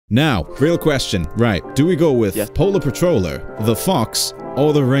Now, real question. Right, do we go with Polar Patroller, the Fox,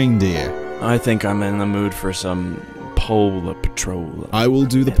 or the Reindeer? I think I'm in the mood for some Polar Patroller. I will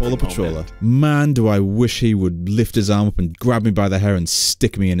do the Polar Patroller. Man, do I wish he would lift his arm up and grab me by the hair and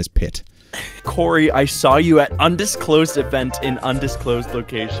stick me in his pit. Corey, I saw you at undisclosed event in undisclosed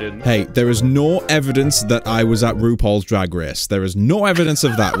location. Hey, there is no evidence that I was at RuPaul's Drag Race. There is no evidence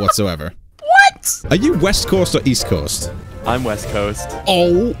of that whatsoever. What? Are you West Coast or East Coast? I'm West Coast.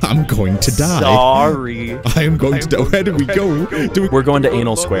 Oh, I'm going to die. Sorry. I am going to die. Where do we go? We're going to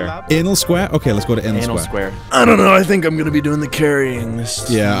Anal Square. Anal Square? Okay, let's go to Anal Square. I don't know. I think I'm going to be doing the carrying this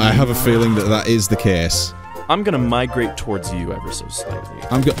time. Yeah, I have a feeling that that is the case. I'm going to migrate towards you ever so slightly.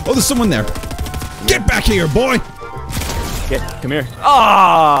 Oh, there's someone there. Get back here, boy. Okay, come here.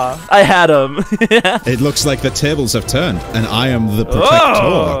 Ah, I had him. It looks like the tables have turned, and I am the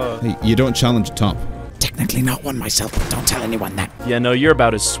protector. Hey, you don't challenge top. Technically not one myself, but don't tell anyone that. Yeah, no, you're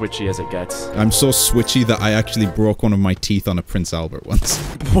about as switchy as it gets. I'm so switchy that I actually broke one of my teeth on a Prince Albert once.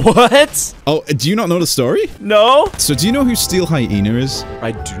 What? Oh, do you not know the story? No. So do you know who Steel Hyena is?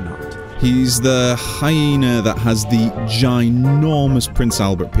 I do not. He's the hyena that has the ginormous Prince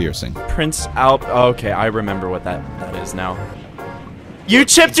Albert piercing. Prince Albert. Okay, I remember what that is now. You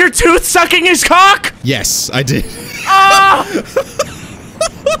chipped your tooth sucking his cock? Yes, I did. Ah!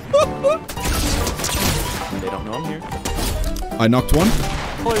 They don't know I'm here. I knocked one.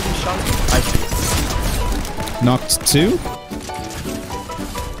 Oh, even shot him. I see. Knocked two.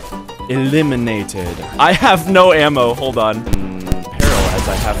 Eliminated. I have no ammo. Hold on.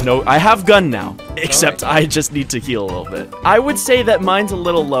 I have gun now. Except I just need to heal a little bit. I would say that mine's a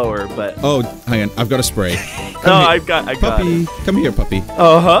little lower, but... Oh, hang on. I've got a spray. I got puppy. it. Come here, puppy.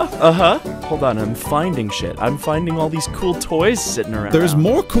 Hold on, I'm finding shit. I'm finding all these cool toys sitting around. There's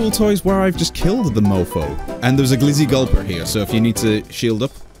more cool toys where I've just killed the mofo. And there's a glizzy gulper here, so if you need to shield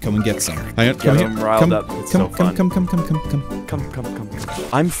up, come and get some. Hang on, come here. Riled up. It's so fun. Come.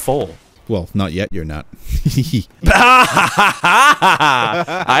 I'm full. Well, not yet, you're not. I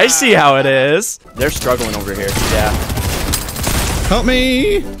see how it is. They're struggling over here. Yeah. Help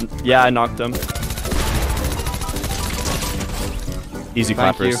me! Yeah, I knocked them. Easy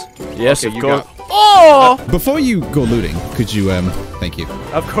clappers. Yes, okay, of course. Oh! Before you go looting, could you, thank you.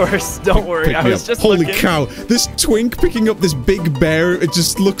 Of course, don't worry. I was just Holy looking. cow, this twink picking up this big bear, it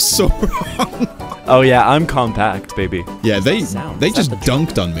just looks so wrong. Oh yeah, I'm compact, baby. Yeah, they just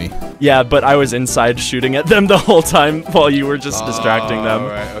dunked on me. Yeah, but I was inside shooting at them the whole time while you were just distracting them.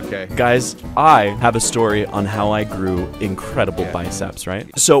 Right, okay. Guys, I have a story on how I grew incredible biceps, right?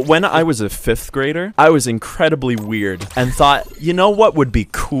 So when I was a 5th grader, I was incredibly weird and thought, you know what would be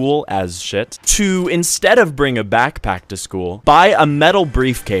cool as shit? To, instead of bring a backpack to school, buy a metal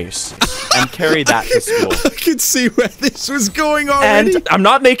briefcase and carry that to school. I could see where this was going already. And I'm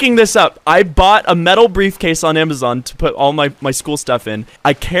not making this up. I bought a metal briefcase on Amazon to put all my school stuff in.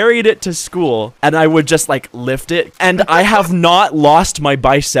 I carried it to school, and I would just, like, lift it. And I have not lost my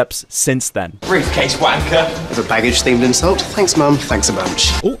biceps since then. Briefcase wanker. As a baggage-themed insult. Thanks, Mum. Thanks a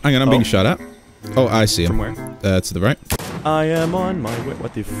bunch. Oh, hang on. I'm being shot at. Oh, I see him. From where? To the right. I am on my way.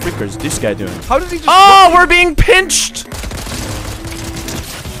 What the frick is this guy doing? How did he just... Oh, we're being pinched!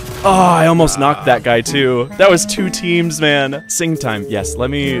 Oh, I almost knocked that guy too. That was 2 teams, man. Sing time. Yes, let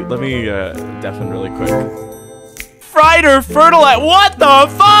me deafen really quick. Fried or fertilize? What the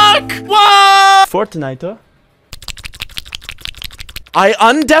fuck? What? Fortnite. I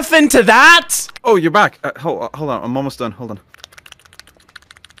undeafened to that? Oh, you're back. Hold on. I'm almost done. Hold on.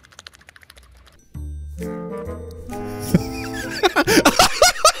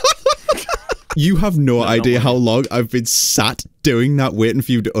 You have no idea how long I've been sat doing that, waiting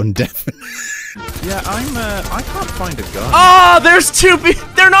for you to undeafen. Yeah, I can't find a gun. Ah, there's 2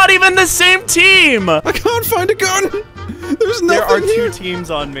 they're not even the same team! I can't find a gun! There's nothing There are 2 here.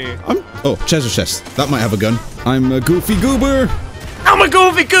 teams on me. Oh, treasure chest. That might have a gun. I'm a goofy goober! I'm a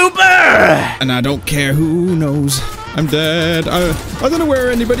goofy goober! And I don't care who knows. I'm dead. I don't know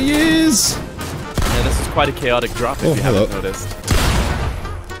where anybody is. Yeah, this is quite a chaotic drop if you haven't noticed.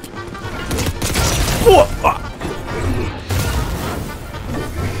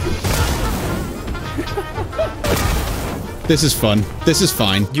 This is fun. This is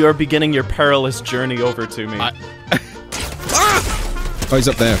fine. You are beginning your perilous journey over to me. Oh, he's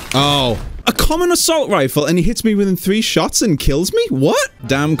up there. Oh. A common assault rifle, and he hits me within 3 shots and kills me? What?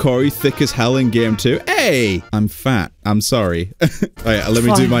 Damn, Corey, thick as hell in game 2. Hey! I'm fat. I'm sorry. Alright, let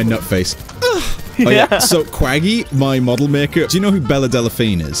me do my nut face. Ugh. Oh, yeah. So, Quaggy, my model maker, do you know who Bella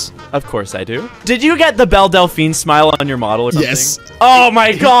Delphine is? Of course I do. Did you get the Belle Delphine smile on your model or something? Yes. Oh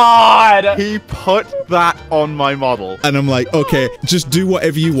my god! He put that on my model. And I'm like, okay, just do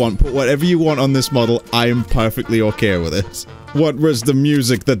whatever you want. Put whatever you want on this model. I am perfectly okay with it. What was the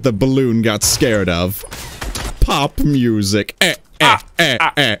music that the balloon got scared of? Pop music.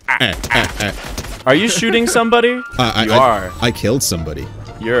 Are you shooting somebody? You are. I killed somebody.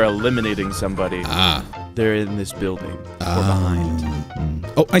 You're eliminating somebody. Ah. They're in this building. Or behind.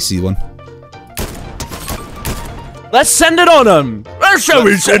 Oh, I see one. Let's send it on them! Shall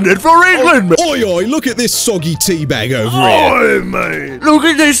we send it for England? Oi, oi, look at this soggy teabag over Oi, here. mate! Look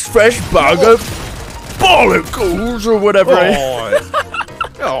at this fresh bag of bollicles or whatever.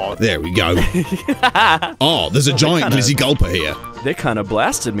 Oh, There we go. Oh, there's a giant glizzy gulper here. They kind of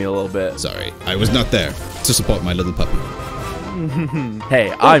blasted me a little bit. Sorry, I was not there to support my little puppy.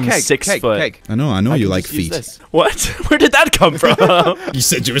 Hey, I'm cake, 6 cake, foot. cake. I know you can like just use feet. this. What? Where did that come from? You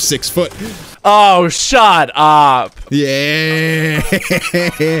said you were 6 foot. Oh, shut up. Yeah.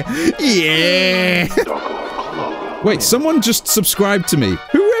 Yeah. Wait, someone just subscribed to me.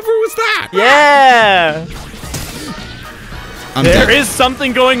 Whoever was that? Yeah. I'm There dead. is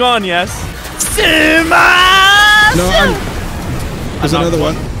something going on, yes. No, there's another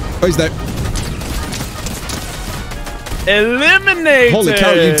one. Oh, he's there. Eliminated. Holy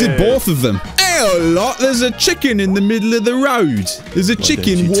cow, you did both of them. Hey, lot, there's a chicken in the middle of the road. There's a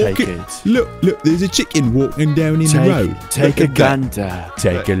chicken don't you walking. take it? Look, there's a chicken walking down in the road. Take Look a at that.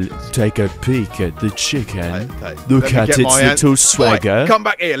 gander. Take a peek at the chicken. Hey, Look let me at get its my hand- little swagger. Right, come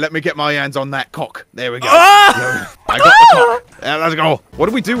back here. Let me get my hands on that cock. There we go. Ah! I got the cock. Let's go. What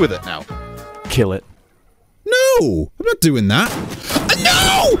do we do with it now? Kill it. No, I'm not doing that.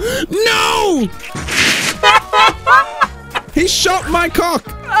 No! He shot my cock.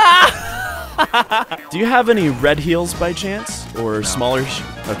 Do you have any red heels by chance? Or smaller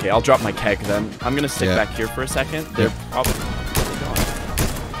okay, I'll drop my keg then. I'm gonna stick back here for a second. They're probably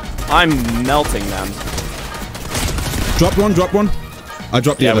I'm melting them. Drop one. I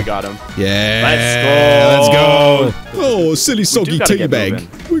dropped the Yeah, other. we got him. Yeah. Let's go. Oh, silly soggy gotta get teabag.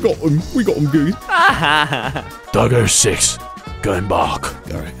 We got him good. Doggo 6. Going back.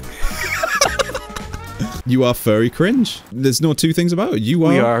 All right. You are furry cringe. There's no two things about it. You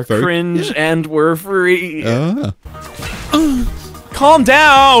are. We are furry. cringe and we're free. Ah. Calm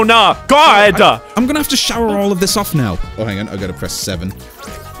down! God! I'm gonna have to shower all of this off now. Oh, hang on. I gotta press 7.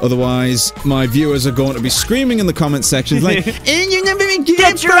 Otherwise, my viewers are going to be screaming in the comment sections like, "You never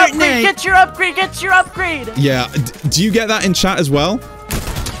Get your upgrade! Get your upgrade! Get your upgrade! Yeah. Do you get that in chat as well?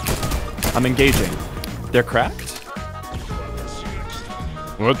 I'm engaging. They're cracked?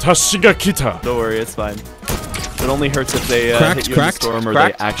 Don't worry, it's fine. It only hurts if they hit you in the storm or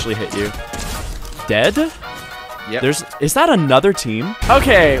they actually hit you. Dead? Yep. Is that another team?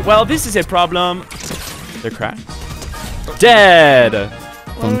 Okay, well, this is a problem. They're cracked. Dead!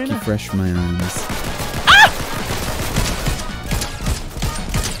 Funky fresh minds.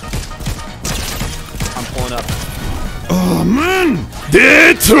 I'm pulling up. Oh man!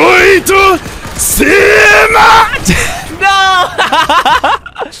 Detroit! Cinema! No!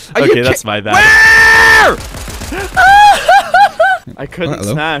 Okay, that's my bad. Where? I couldn't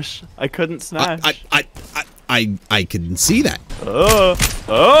hello. smash. I couldn't smash. I can see that.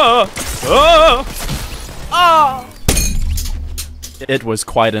 It was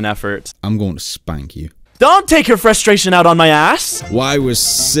quite an effort. I'm going to spank you. Don't take your frustration out on my ass! Why was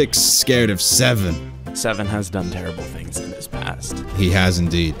 6 scared of 7? 7 has done terrible things in his past. He has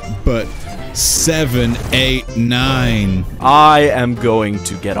indeed. But 7, 8, 9. I am going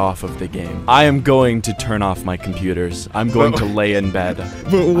to get off of the game. I am going to turn off my computers. I'm going to lay in bed.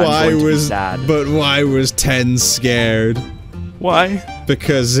 But why was sad? But why was 10 scared? Why?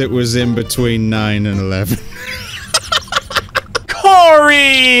 Because it was in between 9 and 11.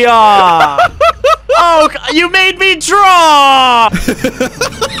 Corey! Oh, you made me draw!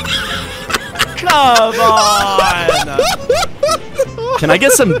 Come on! Can I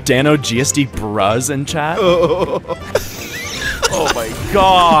get some DanniGSD bruz in chat? Oh my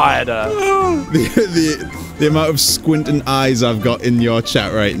god! The amount of squinting eyes I've got in your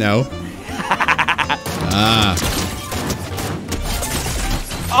chat right now.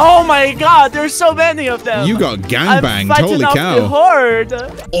 Oh my god, there's so many of them! You got gangbanged, holy cow. The horde.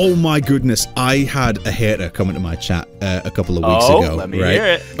 Oh my goodness, I had a hater come into my chat a couple of weeks ago. Let me right? hear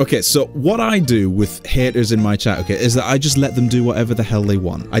it. Okay, so what I do with haters in my chat, okay, is that I just let them do whatever the hell they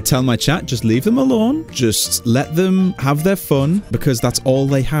want. I tell my chat, just leave them alone, just let them have their fun, because that's all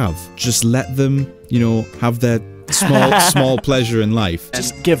they have. Just let them, you know, have their Small pleasure in life.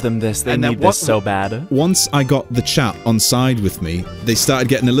 Just give them this. They and then need this so bad. Once I got the chat on side with me, they started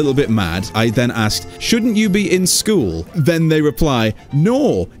getting a little bit mad. I then asked, shouldn't you be in school? Then they reply,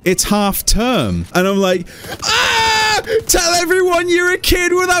 no, it's half term. And I'm like, ah! Tell everyone you're a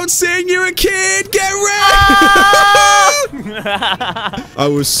kid without saying you're a kid! Get ready! I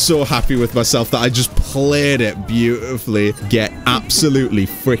was so happy with myself that I just played it beautifully. Get absolutely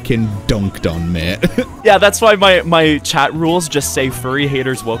freaking dunked on, mate. Yeah, that's why my chat rules just say furry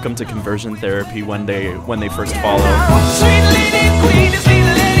haters welcome to conversion therapy when they first follow. Sweet lady.